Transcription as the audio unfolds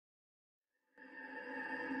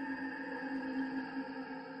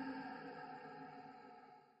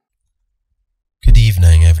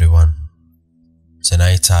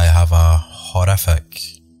Tonight I have a horrific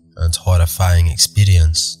and horrifying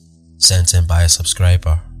experience sent in by a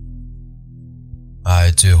subscriber.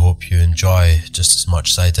 I do hope you enjoy just as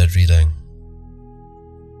much as I did reading.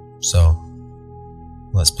 So,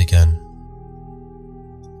 let's begin.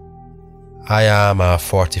 I am a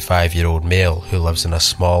 45-year-old male who lives in a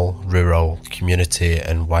small, rural community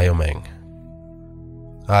in Wyoming.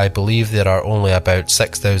 I believe there are only about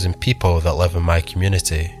 6,000 people that live in my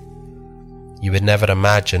community. You would never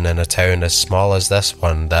imagine in a town as small as this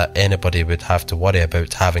one that anybody would have to worry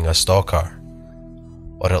about having a stalker.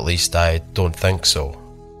 Or at least I don't think so.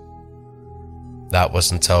 That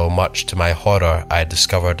was until, much to my horror, I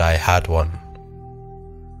discovered I had one.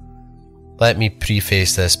 Let me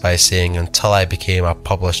preface this by saying until I became a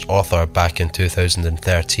published author back in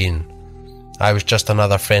 2013, I was just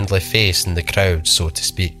another friendly face in the crowd, so to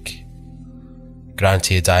speak.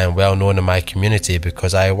 Granted, I am well known in my community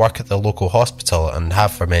because I work at the local hospital and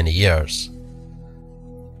have for many years.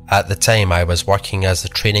 At the time, I was working as the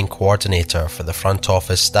training coordinator for the front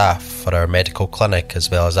office staff for our medical clinic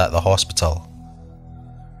as well as at the hospital.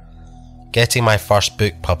 Getting my first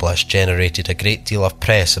book published generated a great deal of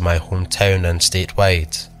press in my hometown and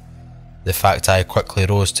statewide. The fact I quickly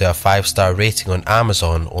rose to a 5-star rating on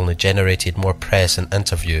Amazon only generated more press and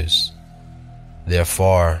interviews.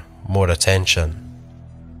 Therefore, more attention.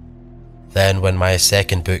 Then when my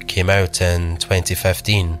second book came out in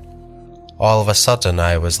 2015, all of a sudden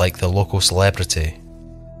I was like the local celebrity.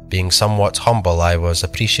 Being somewhat humble, I was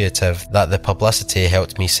appreciative that the publicity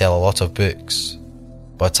helped me sell a lot of books,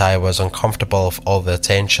 but I was uncomfortable with all the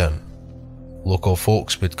attention. Local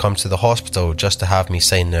folks would come to the hospital just to have me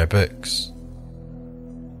sign their books.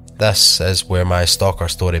 This is where my stalker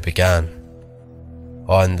story began.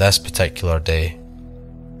 On this particular day,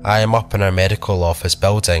 I am up in our medical office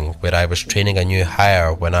building where I was training a new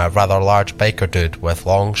hire when a rather large biker dude with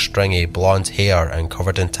long stringy blonde hair and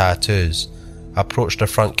covered in tattoos approached the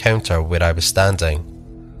front counter where I was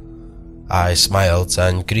standing. I smiled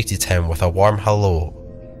and greeted him with a warm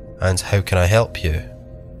hello and "How can I help you?"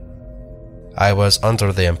 I was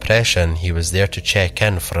under the impression he was there to check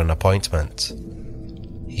in for an appointment.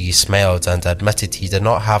 He smiled and admitted he did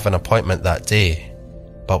not have an appointment that day,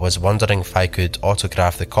 but was wondering if I could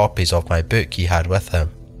autograph the copies of my book he had with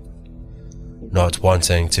him. Not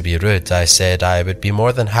wanting to be rude, I said I would be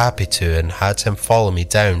more than happy to and had him follow me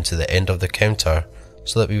down to the end of the counter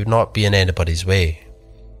so that we would not be in anybody's way.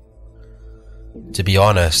 To be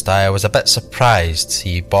honest, I was a bit surprised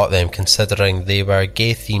he bought them considering they were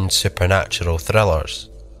gay-themed supernatural thrillers.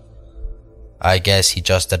 I guess he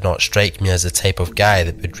just did not strike me as the type of guy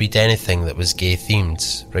that would read anything that was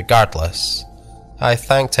gay-themed, regardless. I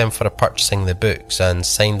thanked him for purchasing the books and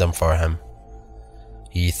signed them for him.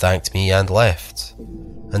 He thanked me and left,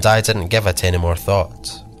 and I didn't give it any more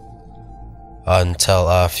thought. Until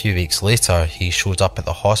a few weeks later, he showed up at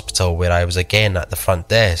the hospital where I was again at the front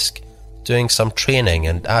desk, doing some training,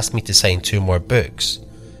 and asked me to sign 2 more books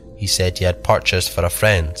he said he had purchased for a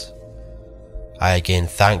friend. I again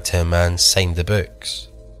thanked him and signed the books.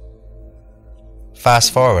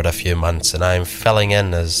 Fast forward a few months and I'm filling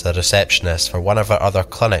in as a receptionist for one of our other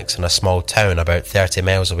clinics in a small town about 30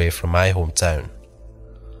 miles away from my hometown.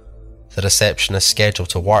 The receptionist scheduled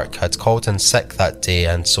to work had called in sick that day,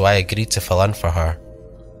 and so I agreed to fill in for her.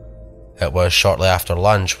 It was shortly after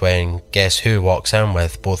lunch when guess who walks in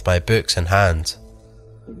with both my books in hand.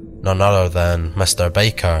 None other than Mr.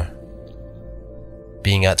 Biker.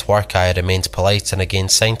 Being at work, I remained polite and again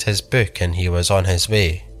signed his book, and he was on his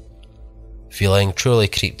way. Feeling truly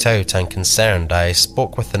creeped out and concerned, I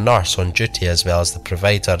spoke with the nurse on duty as well as the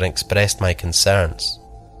provider and expressed my concerns.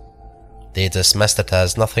 They dismissed it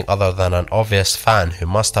as nothing other than an obvious fan who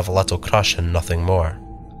must have a little crush and nothing more.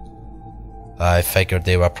 I figured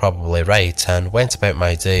they were probably right and went about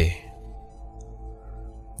my day.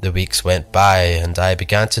 The weeks went by and I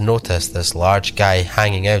began to notice this large guy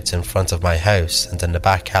hanging out in front of my house and in the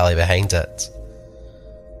back alley behind it.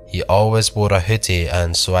 He always wore a hoodie,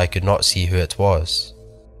 and so I could not see who it was.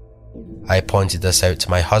 I pointed this out to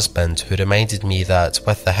my husband, who reminded me that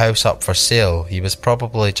with the house up for sale, he was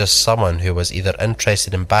probably just someone who was either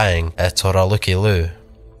interested in buying it or a looky-loo.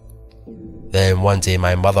 Then one day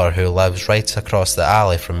my mother, who lives right across the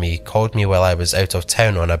alley from me, called me while I was out of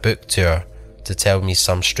town on a book tour to tell me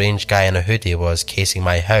some strange guy in a hoodie was casing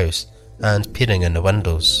my house and peering in the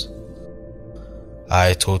windows.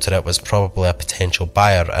 I told her it was probably a potential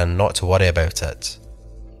buyer and not to worry about it.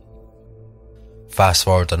 Fast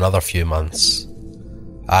forward another few months.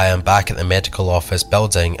 I am back at the medical office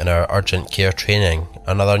building in our urgent care training,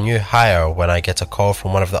 another new hire, when I get a call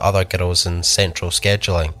from one of the other girls in central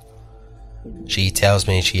scheduling. She tells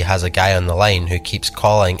me she has a guy on the line who keeps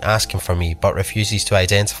calling asking for me but refuses to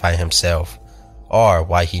identify himself or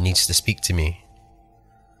why he needs to speak to me.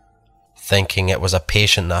 Thinking it was a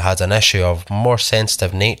patient that had an issue of more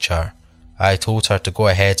sensitive nature, I told her to go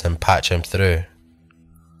ahead and patch him through.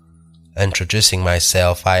 Introducing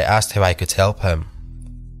myself, I asked how I could help him.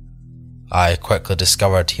 I quickly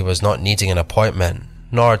discovered he was not needing an appointment,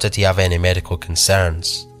 nor did he have any medical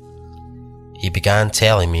concerns. He began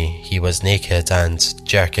telling me he was naked and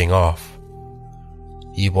jerking off.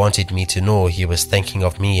 He wanted me to know he was thinking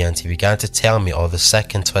of me, and he began to tell me all the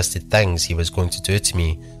sick and twisted things he was going to do to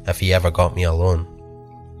me if he ever got me alone.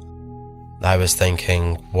 I was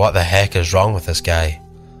thinking, what the heck is wrong with this guy?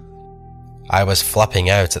 I was flipping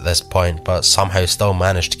out at this point, but somehow still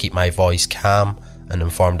managed to keep my voice calm and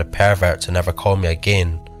informed the pervert to never call me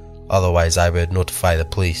again, otherwise I would notify the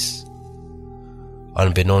police.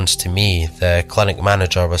 Unbeknownst to me, the clinic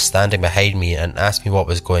manager was standing behind me and asked me what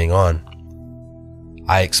was going on.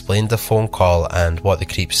 I explained the phone call and what the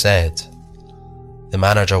creep said. The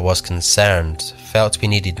manager was concerned, felt we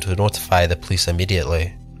needed to notify the police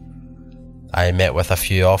immediately. I met with a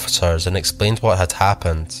few officers and explained what had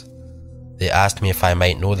happened. They asked me if I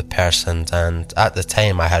might know the person, and at the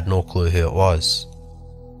time I had no clue who it was.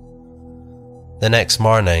 The next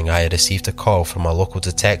morning I received a call from a local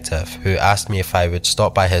detective who asked me if I would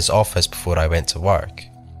stop by his office before I went to work.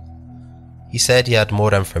 He said he had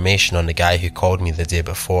more information on the guy who called me the day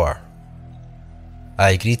before.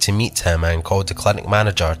 I agreed to meet him and called the clinic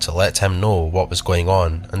manager to let him know what was going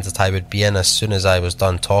on and that I would be in as soon as I was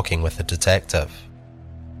done talking with the detective.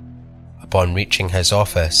 Upon reaching his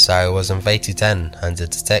office, I was invited in and the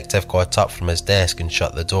detective got up from his desk and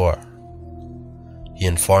shut the door. He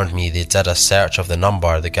informed me they did a search of the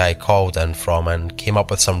number the guy called in from and came up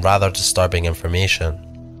with some rather disturbing information.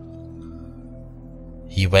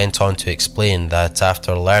 He went on to explain that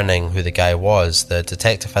after learning who the guy was, the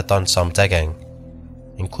detective had done some digging,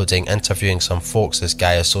 including interviewing some folks this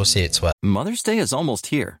guy associates with. Mother's Day is almost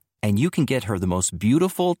here, and you can get her the most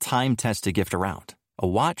beautiful time-tested gift around. A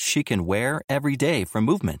watch she can wear every day from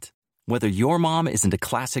Movement. Whether your mom is into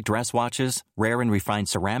classic dress watches, rare and refined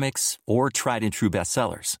ceramics, or tried and true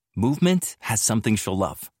bestsellers, Movement has something she'll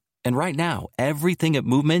love. And right now, everything at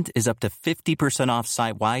Movement is up to 50% off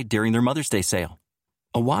site-wide during their Mother's Day sale.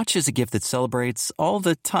 A watch is a gift that celebrates all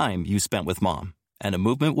the time you spent with mom. And a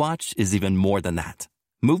Movement watch is even more than that.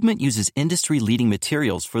 Movement uses industry-leading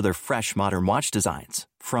materials for their fresh modern watch designs,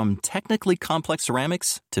 from technically complex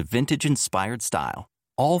ceramics to vintage-inspired style.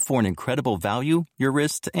 All for an incredible value your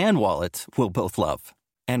wrist and wallet will both love.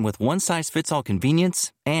 And with one-size-fits-all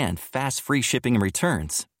convenience and fast free shipping and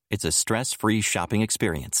returns, it's a stress-free shopping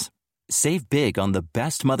experience. Save big on the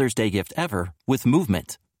best Mother's Day gift ever with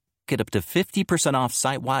Movement. Get up to 50% off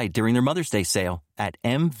site-wide during their Mother's Day sale at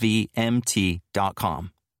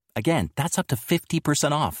mvmt.com. Again, that's up to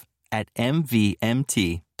 50% off at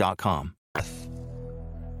mvmt.com.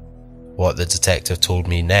 What the detective told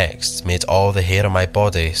me next made all the hair on my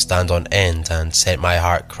body stand on end and sent my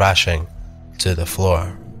heart crashing to the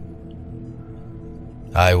floor.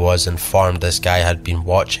 I was informed this guy had been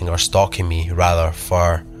watching or stalking me, rather,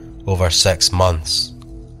 for over 6 months.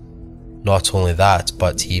 Not only that,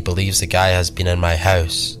 but he believes the guy has been in my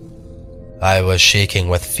house. I was shaking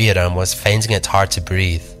with fear and was finding it hard to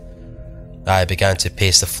breathe. I began to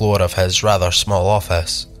pace the floor of his rather small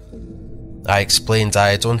office. I explained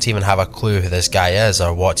I don't even have a clue who this guy is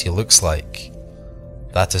or what he looks like.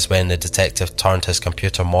 That is when the detective turned his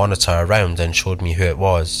computer monitor around and showed me who it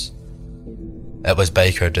was. It was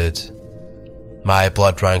Biker Dude. My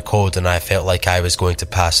blood ran cold and I felt like I was going to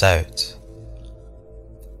pass out.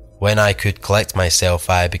 When I could collect myself,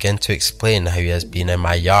 I began to explain how he has been in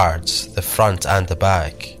my yards, the front and the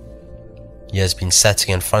back. He has been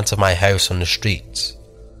sitting in front of my house on the street.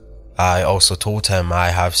 I also told him I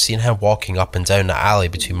have seen him walking up and down the alley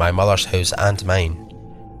between my mother's house and mine.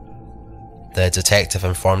 The detective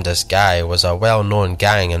informed this guy was a well-known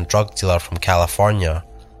gang and drug dealer from California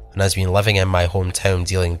and has been living in my hometown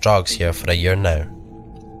dealing drugs here for a year now.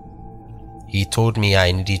 He told me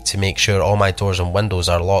I needed to make sure all my doors and windows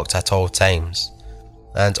are locked at all times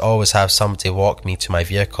and always have somebody walk me to my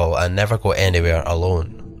vehicle and never go anywhere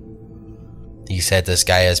alone. He said this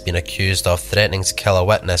guy has been accused of threatening to kill a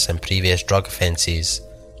witness in previous drug offences,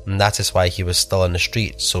 and that is why he was still on the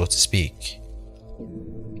street, so to speak.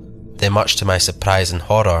 Then, much to my surprise and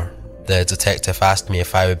horror, the detective asked me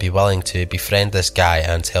if I would be willing to befriend this guy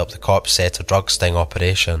and help the cops set a drug sting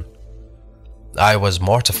operation. I was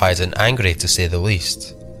mortified and angry, to say the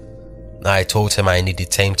least. I told him I needed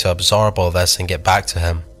time to absorb all this and get back to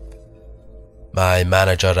him. My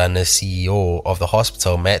manager and the CEO of the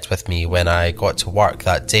hospital met with me when I got to work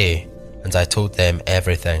that day, and I told them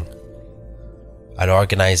everything. An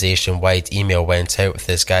organisation-wide email went out with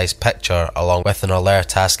this guy's picture along with an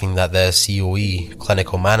alert asking that the COE,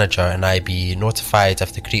 clinical manager, and I be notified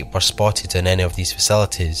if the creep were spotted in any of these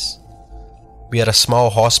facilities. We are a small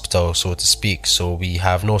hospital, so to speak, so we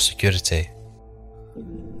have no security.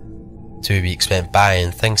 2 weeks went by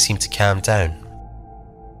and things seemed to calm down.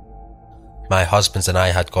 My husband and I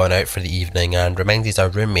had gone out for the evening and reminded our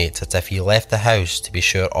roommate that if he left the house to be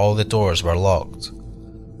sure all the doors were locked.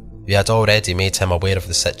 We had already made him aware of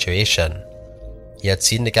the situation. He had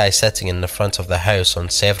seen the guy sitting in the front of the house on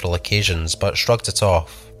several occasions but shrugged it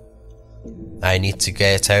off. I need to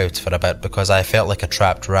get out for a bit because I felt like a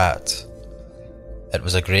trapped rat. It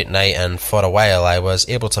was a great night and for a while I was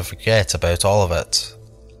able to forget about all of it.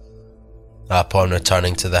 Upon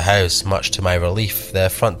returning to the house, much to my relief, the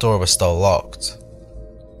front door was still locked.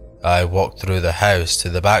 I walked through the house to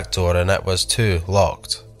the back door and it was too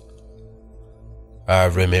locked. Our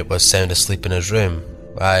roommate was sound asleep in his room.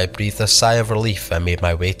 I breathed a sigh of relief and made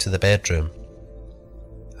my way to the bedroom.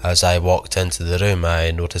 As I walked into the room,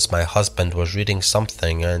 I noticed my husband was reading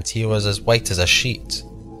something and he was as white as a sheet.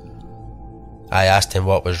 I asked him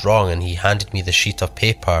what was wrong and he handed me the sheet of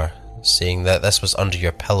paper, saying that this was under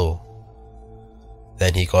your pillow.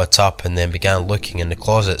 Then he got up and then began looking in the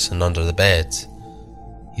closets and under the bed.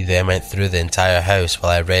 He then went through the entire house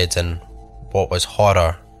while I read in what was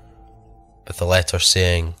horror, with the letter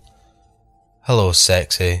saying, "Hello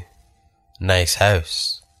sexy, nice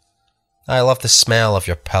house. I love the smell of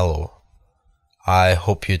your pillow. I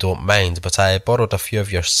hope you don't mind, but I borrowed a few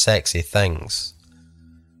of your sexy things.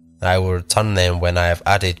 I will return them when I have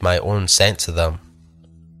added my own scent to them.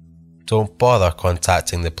 Don't bother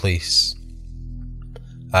contacting the police.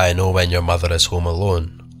 I know when your mother is home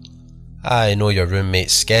alone. I know your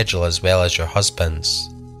roommate's schedule as well as your husband's.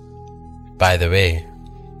 By the way,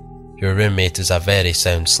 your roommate is a very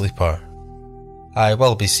sound sleeper. I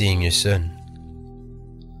will be seeing you soon."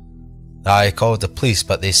 I called the police,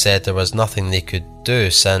 but they said there was nothing they could do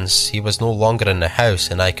since he was no longer in the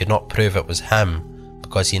house and I could not prove it was him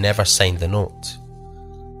because he never signed the note.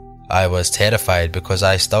 I was terrified because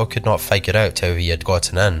I still could not figure out how he had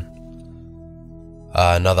gotten in.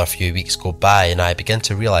 Another few weeks go by and I begin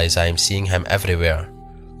to realise I am seeing him everywhere.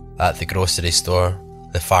 At the grocery store,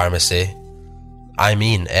 the pharmacy. I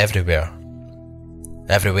mean everywhere.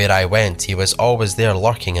 Everywhere I went, he was always there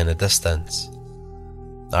lurking in the distance.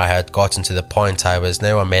 I had gotten to the point I was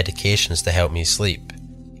now on medications to help me sleep,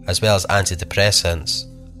 as well as antidepressants,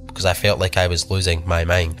 because I felt like I was losing my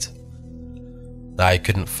mind. I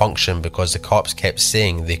couldn't function because the cops kept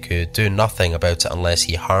saying they could do nothing about it unless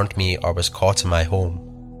he harmed me or was caught in my home.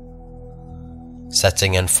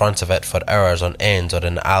 Sitting in front of it for hours on end or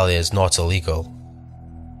in the alley is not illegal.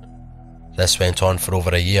 This went on for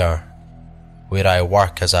over a year. Where I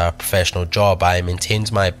work as a professional job, I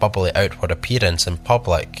maintained my bubbly outward appearance in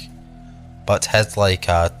public, but hid like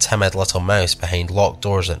a timid little mouse behind locked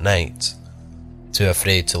doors at night, too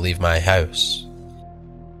afraid to leave my house.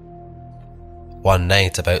 One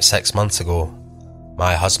night about 6 months ago,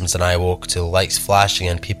 my husband and I woke to lights flashing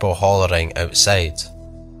and people hollering outside.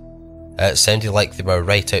 It sounded like they were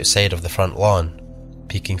right outside of the front lawn,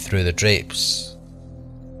 peeking through the drapes.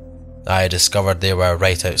 I discovered they were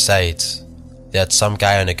right outside. They had some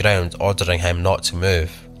guy on the ground ordering him not to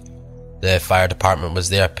move. The fire department was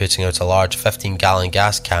there putting out a large 15-gallon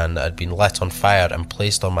gas can that had been lit on fire and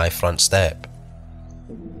placed on my front step.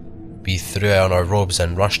 We threw on our robes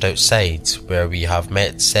and rushed outside, where we have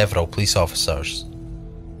met several police officers.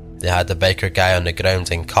 They had the biker guy on the ground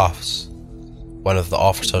in cuffs. One of the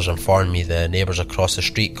officers informed me the neighbours across the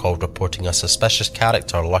street called reporting a suspicious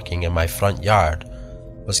character lurking in my front yard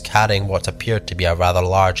was carrying what appeared to be a rather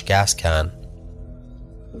large gas can.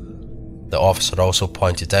 The officer also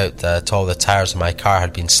pointed out that all the tyres of my car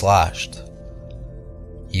had been slashed.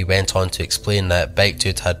 He went on to explain that Bike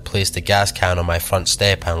Dude had placed the gas can on my front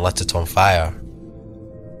step and lit it on fire.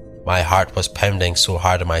 My heart was pounding so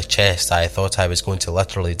hard in my chest I thought I was going to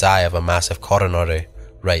literally die of a massive coronary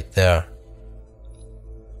right there.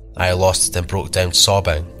 I lost it and broke down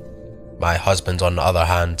sobbing. My husband, on the other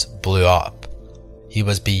hand, blew up. He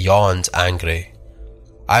was beyond angry.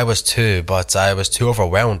 I was too, but I was too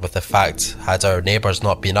overwhelmed with the fact had our neighbours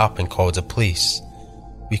not been up and called the police,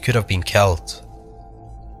 we could have been killed.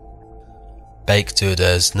 Bike Dude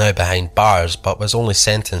is now behind bars but was only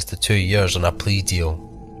sentenced to 2 years on a plea deal.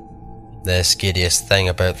 The scariest thing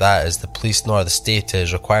about that is the police nor the state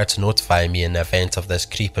is required to notify me in the event of this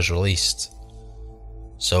creep is released.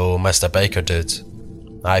 So Mr. Biker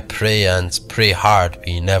Dude, I pray and pray hard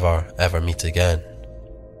we never ever meet again.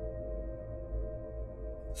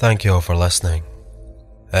 Thank you all for listening.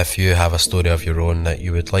 If you have a story of your own that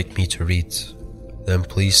you would like me to read, then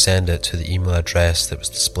please send it to the email address that was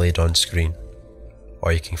displayed on screen,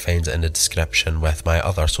 or you can find it in the description with my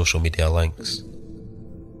other social media links.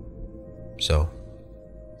 So,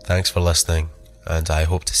 thanks for listening, and I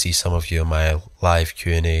hope to see some of you in my live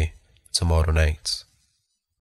Q&A tomorrow night.